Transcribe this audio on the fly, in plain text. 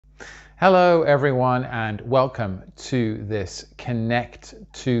Hello everyone and welcome to this Connect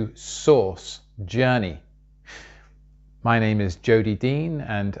to Source journey. My name is Jody Dean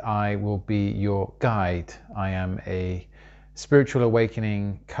and I will be your guide. I am a spiritual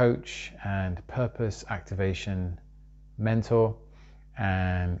awakening coach and purpose activation mentor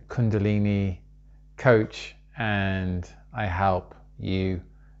and Kundalini coach, and I help you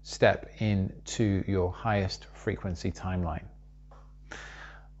step into your highest frequency timeline.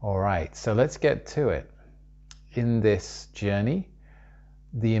 All right, so let's get to it. In this journey,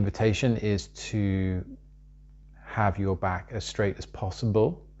 the invitation is to have your back as straight as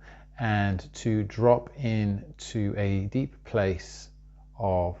possible and to drop into a deep place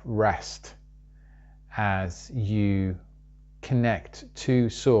of rest as you connect to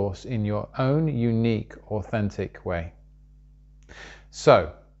Source in your own unique, authentic way.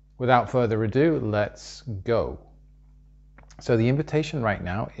 So, without further ado, let's go. So the invitation right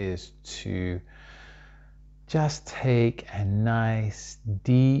now is to just take a nice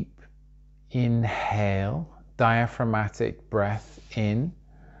deep inhale, diaphragmatic breath in,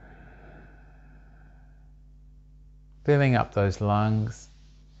 filling up those lungs,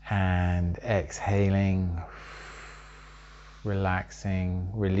 and exhaling,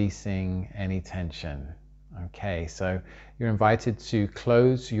 relaxing, releasing any tension. Okay, so you're invited to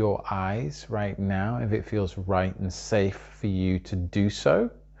close your eyes right now if it feels right and safe for you to do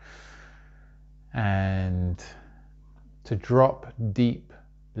so, and to drop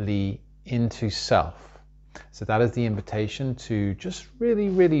deeply into self. So that is the invitation, to just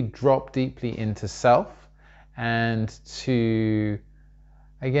really drop deeply into self, and to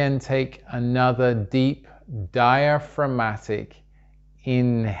again take another deep diaphragmatic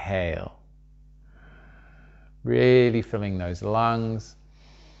inhale. Really filling those lungs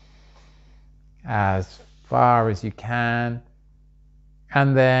as far as you can.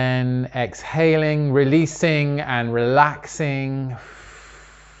 And then exhaling, releasing and relaxing.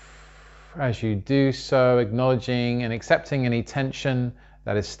 As you do so, acknowledging and accepting any tension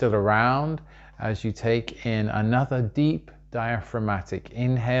that is still around as you take in another deep diaphragmatic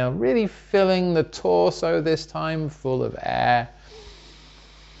inhale, really filling the torso this time full of air.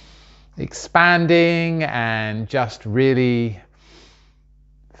 Expanding and just really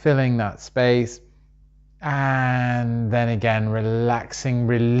filling that space, and then again relaxing,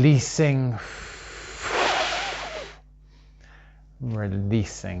 releasing,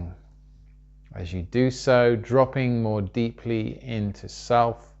 releasing. As you do so, dropping more deeply into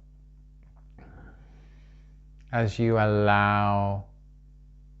self as you allow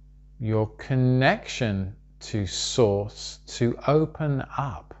your connection to Source to open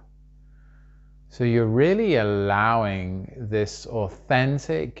up. So you're really allowing this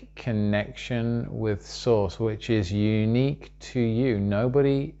authentic connection with Source, which is unique to you.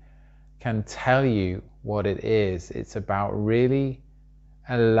 Nobody can tell you what it is. It's about really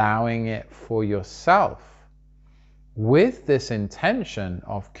allowing it for yourself with this intention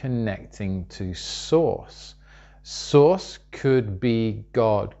of connecting to Source. Source could be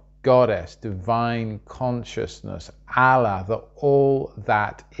God, Goddess, divine consciousness, Allah, the all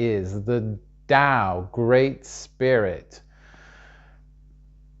that is, the Tao, Great Spirit,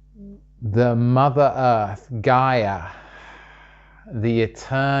 the Mother Earth, Gaia, the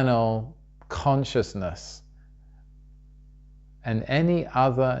eternal consciousness, and any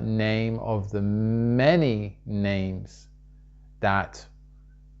other name of the many names that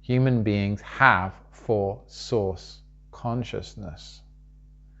human beings have for Source consciousness.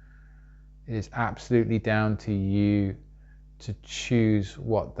 It is absolutely down to you to choose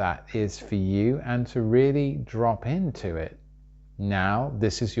what that is for you and to really drop into it. Now,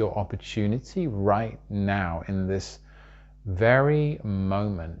 this is your opportunity right now in this very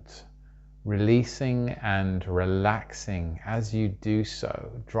moment, releasing and relaxing as you do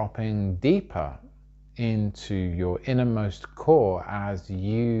so, dropping deeper into your innermost core as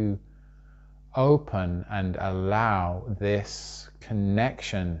you open and allow this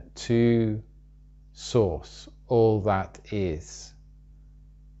connection to Source, all that is,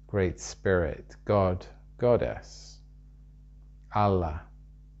 Great Spirit, God, Goddess, Allah,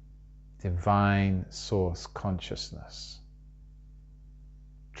 divine Source consciousness,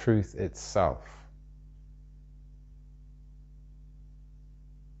 truth itself.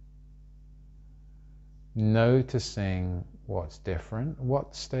 Noticing what's different,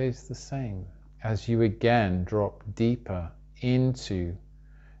 what stays the same, as you again drop deeper into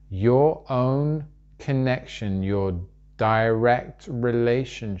your own connection, your direct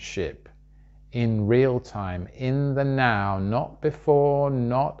relationship in real time, in the now, not before,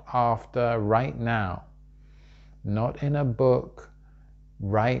 not after, right now. Not in a book,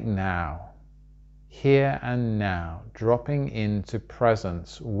 right now, here and now, dropping into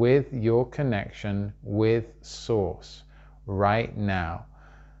presence with your connection with Source right now.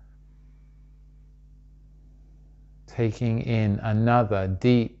 Taking in another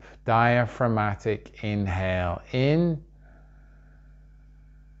deep diaphragmatic inhale in.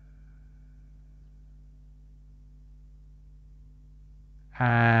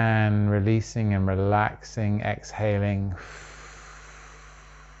 And releasing and relaxing, exhaling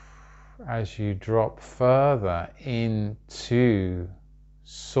as you drop further into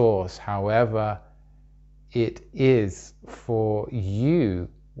Source, however it is for you,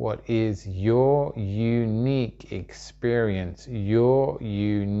 what is your unique experience, your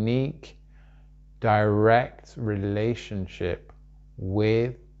unique direct relationship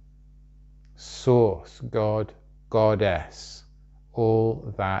with Source, God, Goddess,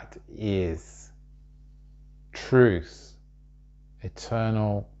 all that is, truth,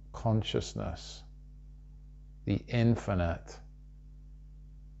 eternal consciousness, the infinite.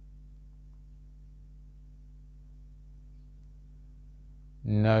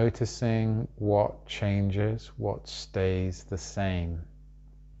 Noticing what changes, what stays the same.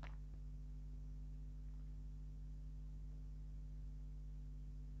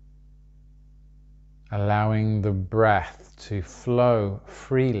 Allowing the breath to flow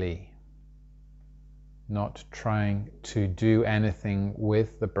freely, not trying to do anything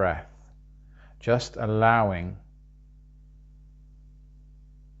with the breath, just allowing.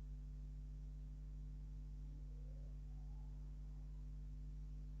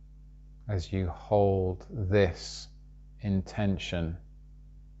 As you hold this intention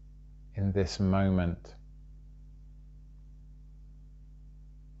in this moment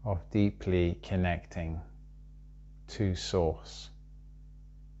of deeply connecting to Source.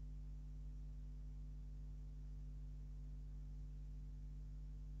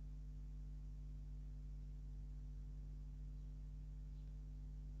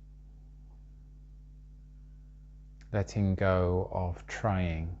 Letting go of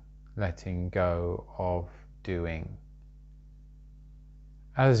trying, letting go of doing.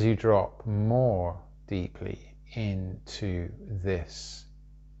 As you drop more deeply into this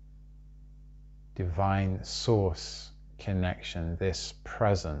divine Source connection, this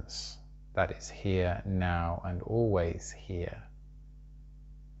presence that is here now and always here.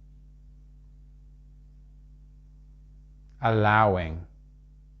 Allowing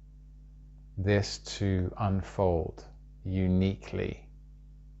this to unfold uniquely,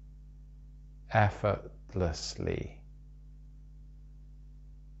 effortlessly.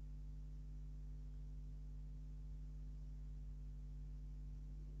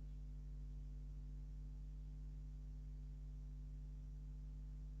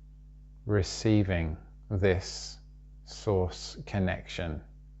 Receiving this Source connection,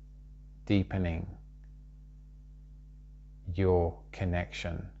 deepening your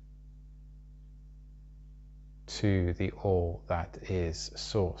connection to the all that is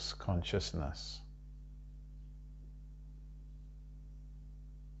Source consciousness.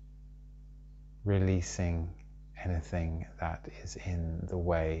 Releasing anything that is in the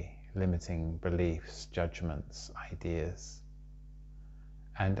way, limiting beliefs, judgments, ideas,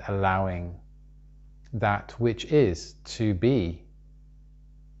 and allowing that which is to be.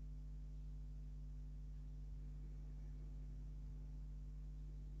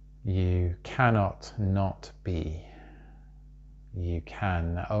 You cannot not be. You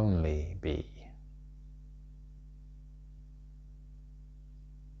can only be.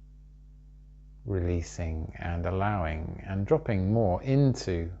 Releasing and allowing and dropping more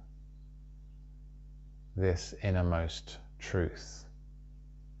into this innermost truth,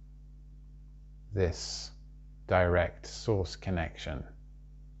 this direct Source connection.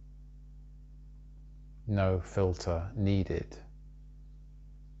 No filter needed.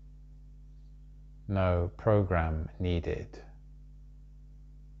 No program needed.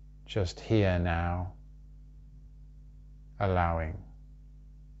 Just here now, allowing.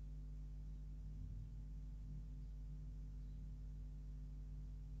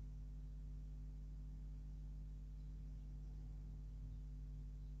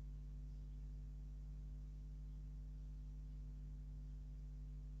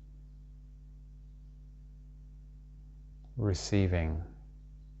 Receiving,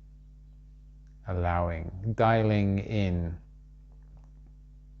 allowing, dialing in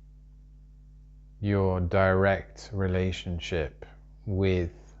your direct relationship with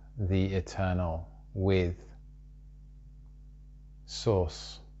the eternal, with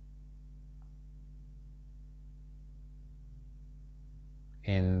Source,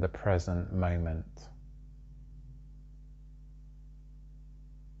 in the present moment.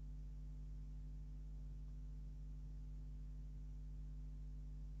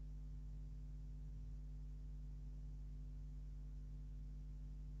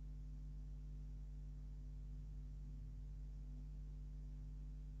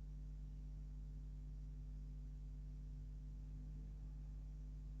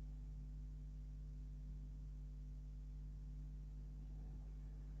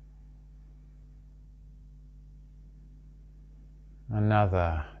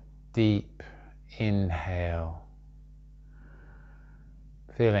 Another deep inhale,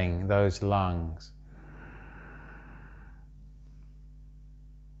 filling those lungs.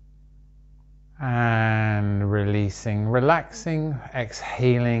 And releasing, relaxing,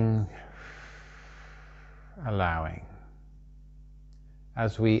 exhaling, allowing.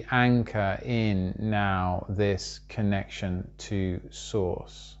 As we anchor in now this connection to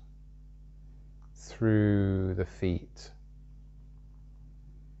Source through the feet,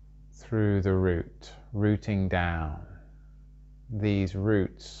 through the root, rooting down, these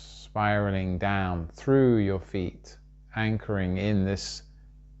roots spiraling down through your feet, anchoring in this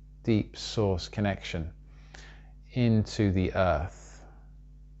deep Source connection into the earth,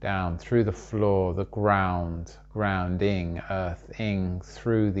 down through the floor, the ground, grounding, earthing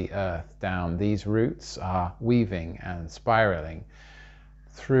through the earth, down. These roots are weaving and spiraling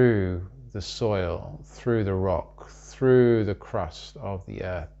through the soil, through the rock, through the crust of the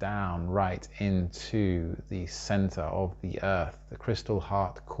earth, down right into the center of the earth, the crystal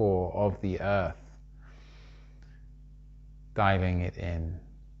heart core of the earth, dialing it in,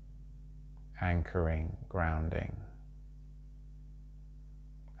 anchoring, grounding,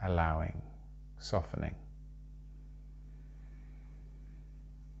 allowing, softening.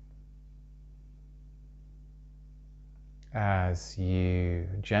 As you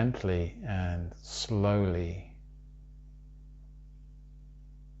gently and slowly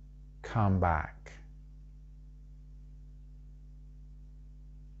come back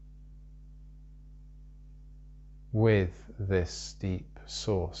with this deep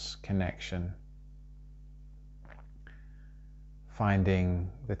Source connection, finding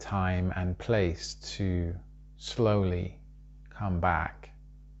the time and place to slowly come back.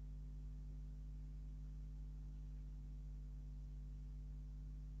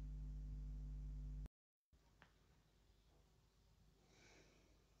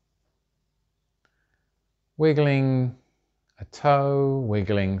 Wiggling a toe,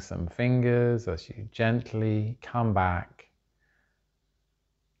 wiggling some fingers as you gently come back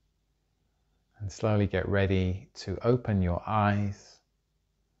and slowly get ready to open your eyes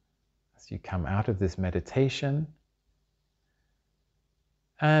as you come out of this meditation,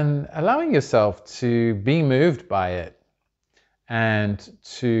 and allowing yourself to be moved by it and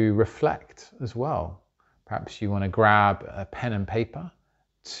to reflect as well. Perhaps you want to grab a pen and paper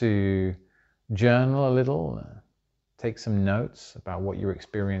to journal a little, take some notes about what your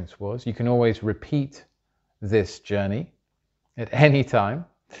experience was. You can always repeat this journey at any time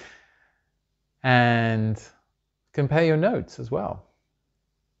and compare your notes as well.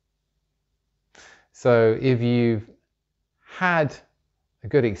 So if you've had a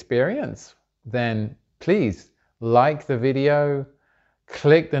good experience, then please like the video,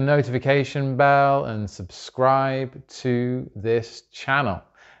 click the notification bell and subscribe to this channel.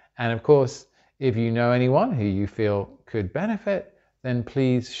 And of course, if you know anyone who you feel could benefit, then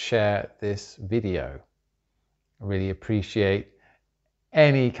please share this video. I really appreciate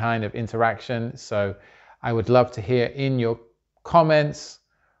any kind of interaction. So I would love to hear in your comments,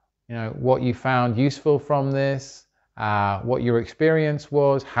 what you found useful from this, what your experience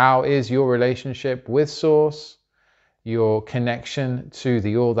was, how is your relationship with Source, your connection to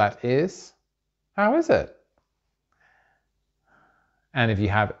the all that is, how is it? And if you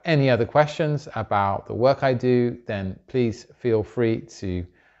have any other questions about the work I do, then please feel free to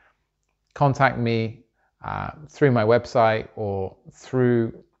contact me through my website or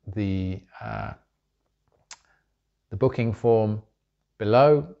through the booking form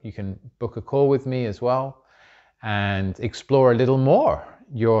below. You can book a call with me as well and explore a little more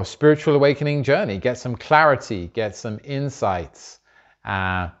your spiritual awakening journey, get some clarity, get some insights.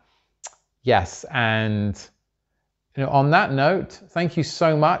 Yes, and on that note, thank you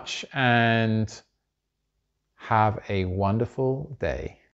so much and have a wonderful day.